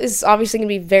 That is obviously going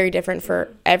to be very different for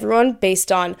everyone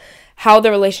based on how the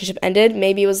relationship ended.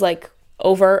 Maybe it was, like,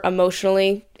 over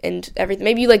emotionally and everything.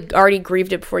 Maybe you like already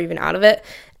grieved it before you're even out of it,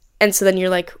 and so then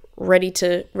you're like ready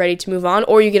to move on,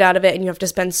 or you get out of it and you have to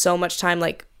spend so much time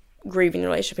like grieving the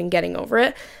relationship and getting over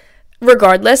it.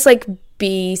 Regardless, like,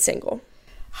 be single.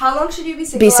 How long should you be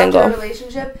single after a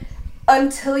relationship?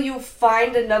 Until you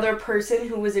find another person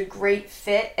who is a great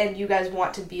fit and you guys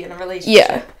want to be in a relationship.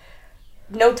 Yeah.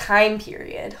 No time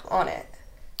period on it.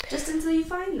 Just until you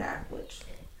find that, which...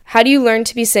 How do you learn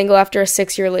to be single after a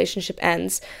 6-year relationship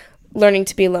ends? Learning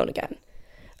to be alone again.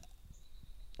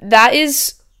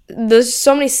 There's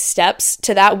so many steps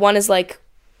to that. One is like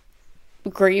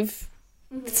grieve.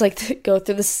 Mm-hmm. It's like go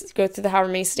through the however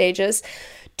many stages.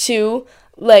 2,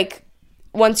 like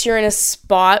once you're in a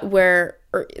spot where,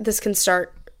 or this can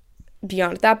start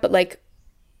beyond that, but like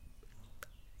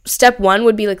step 1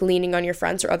 would be like leaning on your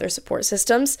friends or other support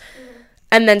systems. Mm-hmm.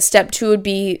 And then step 2 would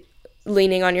be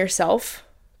leaning on yourself.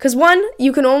 Because 1,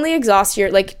 you can only exhaust your,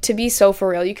 like, to be so for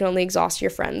real, you can only exhaust your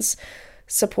friends'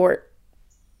 support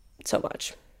so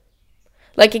much.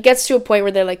 Like, it gets to a point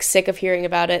where they're, like, sick of hearing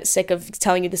about it, sick of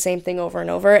telling you the same thing over and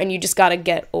over, and you just gotta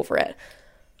get over it.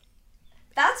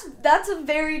 That's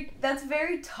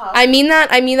very tough. I mean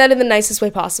that in the nicest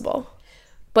way possible.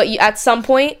 But at some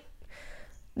point,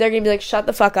 they're gonna be like, shut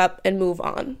the fuck up and move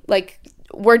on. Like,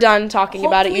 we're done talking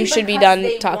about it. You should be done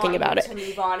talking about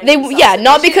it.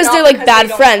 Not because they're like bad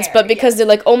friends, but because they're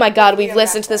like, oh my god, we've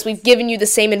listened to this. We've given you the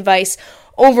same advice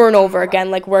over and over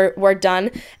again. Like, we're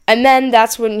done. And then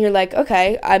that's when you're like,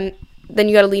 okay, then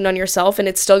you got to lean on yourself, and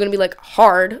it's still going to be like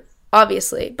hard,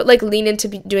 obviously, but like lean into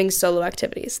doing solo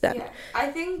activities then. Yeah. I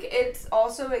think it's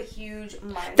also a huge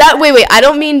mindset. Wait, I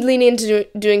don't mean lean into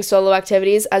doing solo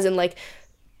activities as in like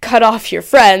cut off your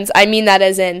friends. I mean that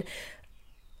as in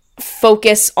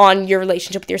focus on your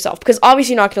relationship with yourself, because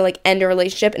obviously you're not gonna like end a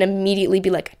relationship and immediately be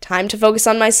like, time to focus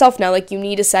on myself now. Like, you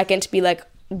need a second to be like,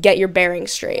 get your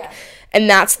bearings straight. Yeah. And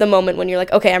that's the moment when you're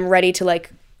like, okay, I'm ready to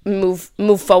like move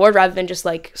forward rather than just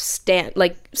like stand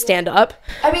up.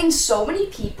 I mean, so many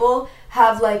people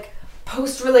have like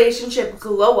post-relationship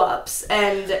glow-ups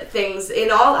and things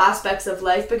in all aspects of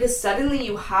life because suddenly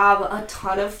you have a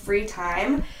ton of free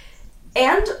time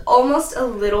and almost a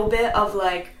little bit of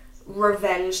like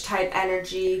revenge type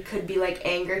energy, could be like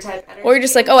anger type energy. Or you're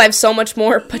just like, oh, I have so much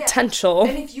more potential.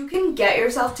 And if you can get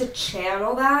yourself to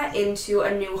channel that into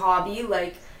a new hobby,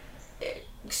 like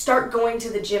start going to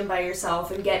the gym by yourself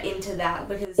and get into that,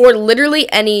 because or literally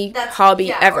any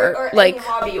hobby ever, or like any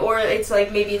hobby, or it's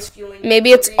like maybe it's fueling,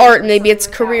 maybe it's art, maybe it's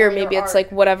career, maybe it's like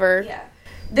whatever. Yeah,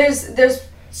 there's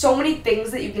so many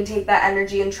things that you can take that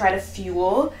energy and try to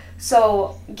fuel.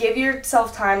 So give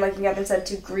yourself time, like Gavin said,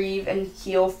 to grieve and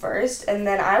heal first, and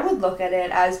then I would look at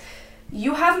it as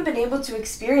you haven't been able to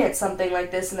experience something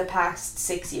like this in the past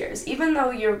 6 years. Even though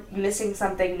you're missing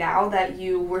something now that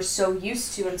you were so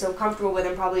used to and so comfortable with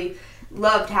and probably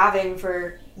loved having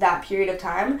for that period of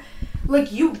time, like,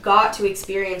 you got to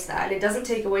experience that. And it doesn't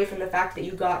take away from the fact that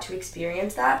you got to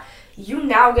experience that. You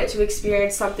now get to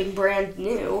experience something brand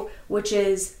new, which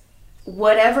is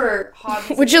whatever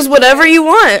hobby. Which is whatever you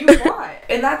want.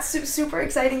 And that's a super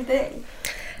exciting thing.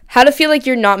 How to feel like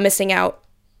you're not missing out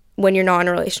when you're not in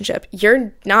a relationship.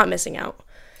 You're not missing out.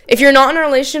 If you're not in a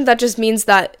relationship, that just means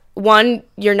that, one,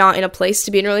 you're not in a place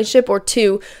to be in a relationship, or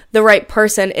two, the right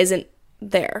person isn't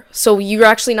there. So you're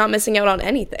actually not missing out on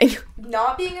anything.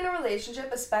 Not being in a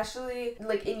relationship, especially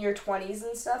like in your 20s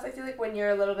and stuff, I feel like when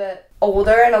you're a little bit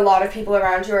older and a lot of people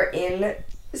around you are in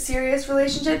serious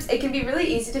relationships, it can be really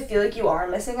easy to feel like you are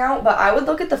missing out. But I would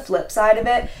look at the flip side of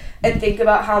it and think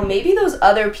about how maybe those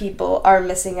other people are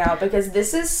missing out, because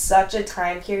this is such a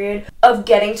time period of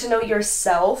getting to know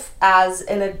yourself as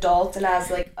an adult and as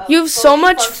like you have so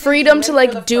much freedom to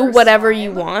like do whatever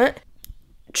you want.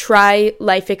 Try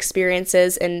life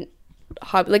experiences and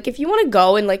hobby. Like, if you want to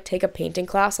go and like take a painting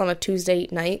class on a Tuesday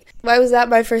night, why was that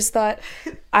my first thought?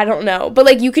 I don't know, but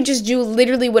like, you can just do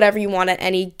literally whatever you want at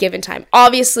any given time.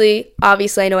 Obviously I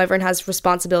know everyone has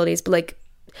responsibilities, but like,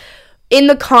 in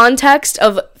the context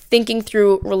of thinking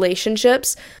through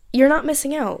relationships, you're not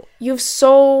missing out. You have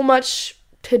so much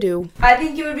to do. I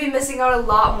think you would be missing out a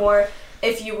lot more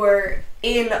if you were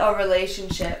in a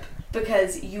relationship,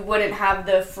 because you wouldn't have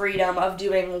the freedom of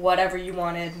doing whatever you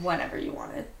wanted, whenever you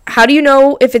wanted. How do you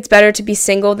know if it's better to be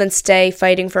single than stay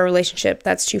fighting for a relationship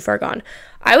that's too far gone?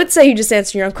 I would say you just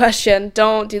answer your own question.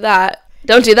 Don't do that.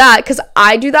 Don't do that, because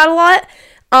I do that a lot.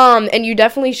 And you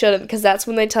definitely shouldn't, because that's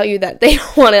when they tell you that they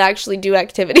don't want to actually do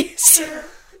activities.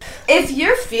 If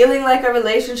you're feeling like a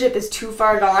relationship is too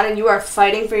far gone and you are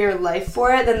fighting for your life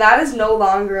for it, then that is no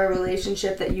longer a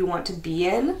relationship that you want to be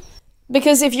in.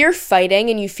 Because if you're fighting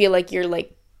and you feel like you're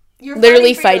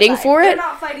literally fighting for it, they're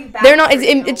not fighting back. They're not.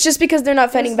 It's just because they're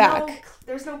not fighting back.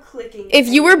 There's no clicking. If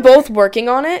you were both working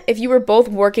on it, if you were both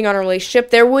working on a relationship,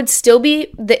 there would still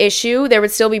be the issue. There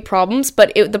would still be problems,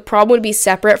 but the problem would be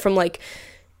separate from like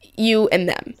you and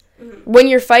them. Mm-hmm. When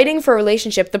you're fighting for a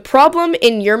relationship, the problem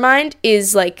in your mind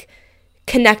is like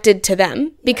connected to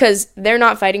them, because they're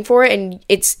not fighting for it, and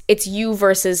it's you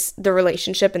versus the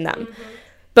relationship and them. Mm-hmm.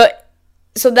 But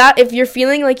so that if you're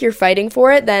feeling like you're fighting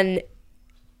for it, then,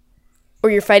 or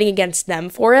you're fighting against them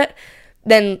for it,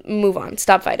 then move on,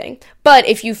 stop fighting. But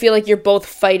if you feel like you're both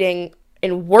fighting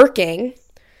and working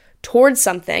towards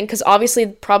something, because obviously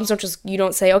problems don't just, you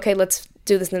don't say, okay, let's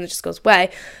do this, and then it just goes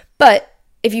away. But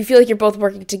if you feel like you're both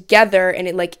working together, and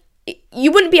it like,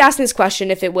 you wouldn't be asking this question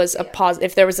if it was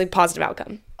if there was a positive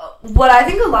outcome. What I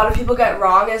think a lot of people get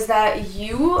wrong is that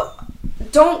you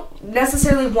don't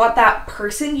necessarily want that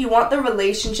person, you want the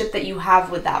relationship that you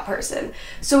have with that person.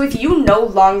 So if you no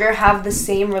longer have the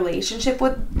same relationship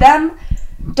with them,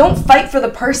 don't fight for the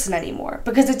person anymore,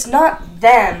 because it's not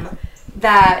them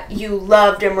that you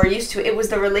loved and were used to. It was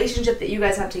the relationship that you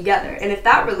guys have together. And if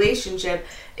that relationship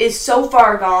is so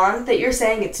far gone that you're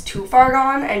saying it's too far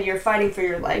gone and you're fighting for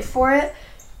your life for it,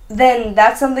 then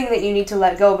that's something that you need to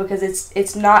let go, because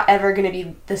it's not ever going to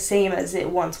be the same as it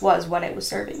once was when it was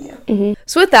serving you. Mm-hmm.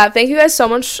 So with that, thank you guys so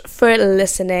much for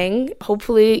listening.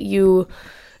 Hopefully you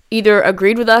either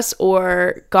agreed with us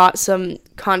or got some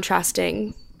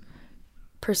contrasting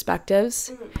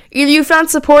perspectives. Mm-hmm. Either you found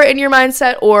support in your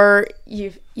mindset, or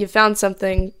you found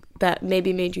something that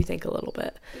maybe made you think a little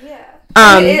bit. Yeah.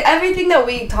 Everything that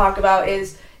we talk about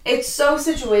it's so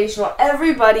situational.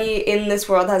 Everybody in this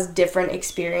world has different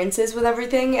experiences with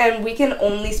everything, and we can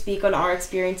only speak on our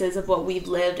experiences of what we've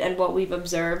lived and what we've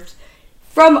observed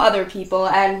from other people.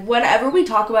 And whenever we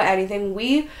talk about anything,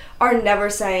 we are never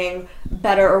saying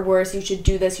better or worse, you should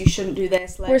do this, you shouldn't do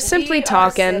this. We're simply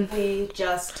talking. Simply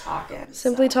just talking.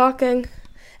 Simply talking.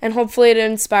 And hopefully it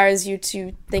inspires you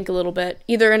to think a little bit.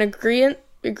 Either in agreement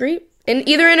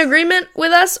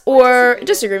with us or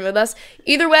disagreement with us.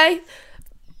 Either way,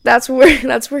 that's what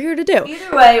we're here to do.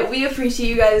 Either way, we appreciate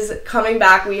you guys coming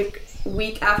back. We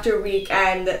week after week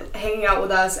and hanging out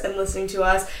with us and listening to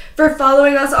us, for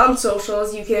following us on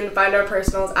socials. You can find our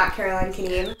personals at Caroline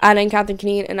Canine, at Catherine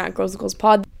Canine, and at Girls Goals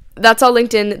Pod. That's all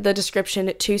linked in the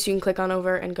description too, so you can click on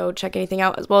over and go check anything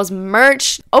out, as well as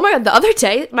merch. Oh my god, the other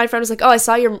day my friend was like, oh, I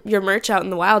saw your merch out in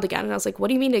the wild again. And I was like, what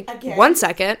do you mean again? 1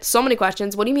 second, so many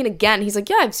questions. What do you mean again? He's like,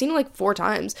 yeah, I've seen it like 4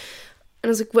 times. And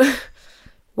I was like, what?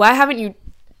 Why haven't you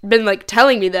been like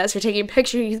telling me this or taking a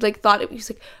picture? He's like, he's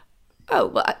like, oh,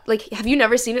 well, like, have you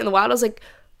never seen it in the wild? I was like,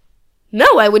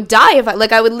 no, I would die if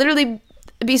I would literally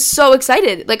be so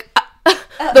excited. Like,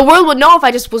 the world would know if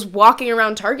I just was walking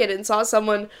around Target and saw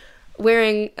someone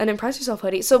wearing an Impress Yourself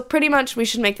hoodie. So pretty much we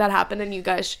should make that happen, and you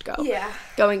guys should go. Yeah.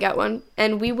 Go and get one.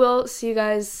 And we will see you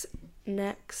guys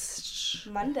next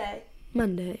Monday.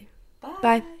 Bye.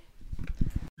 Bye.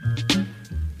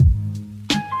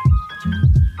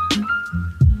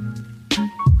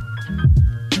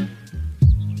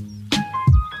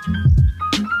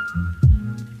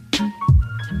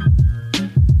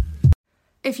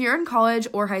 If you're in college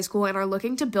or high school and are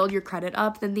looking to build your credit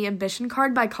up, then the Ambition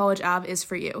Card by College Ave is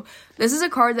for you. This is a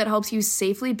card that helps you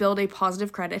safely build a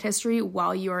positive credit history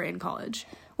while you are in college.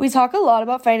 We talk a lot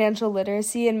about financial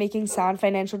literacy and making sound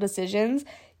financial decisions.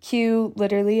 Cue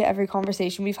literally every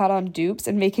conversation we've had on dupes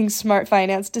and making smart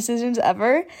finance decisions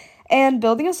ever. And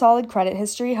building a solid credit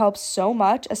history helps so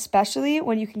much, especially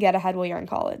when you can get ahead while you're in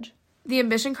college. The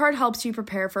Ambition Card helps you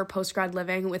prepare for post-grad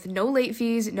living with no late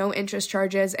fees, no interest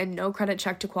charges, and no credit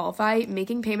check to qualify.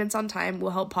 Making payments on time will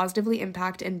help positively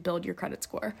impact and build your credit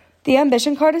score. The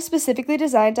Ambition Card is specifically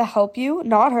designed to help you,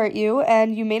 not hurt you,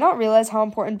 and you may not realize how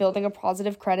important building a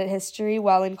positive credit history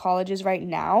while in college is right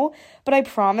now, but I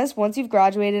promise once you've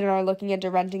graduated and are looking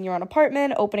into renting your own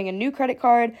apartment, opening a new credit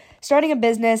card, starting a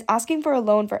business, asking for a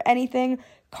loan for anything,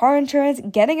 car insurance,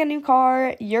 getting a new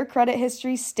car, your credit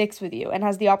history sticks with you and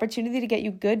has the opportunity to get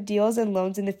you good deals and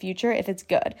loans in the future if it's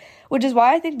good, which is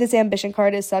why I think this Ambition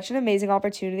Card is such an amazing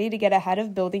opportunity to get ahead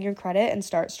of building your credit and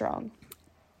start strong.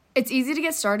 It's easy to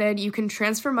get started. You can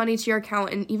transfer money to your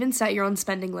account and even set your own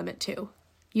spending limit too.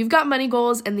 You've got money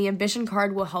goals, and the Ambition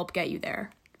Card will help get you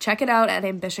there. Check it out at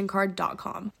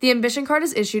ambitioncard.com. The Ambition Card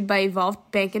is issued by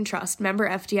Evolved Bank and Trust, member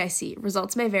FDIC.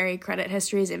 Results may vary. Credit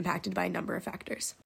history is impacted by a number of factors.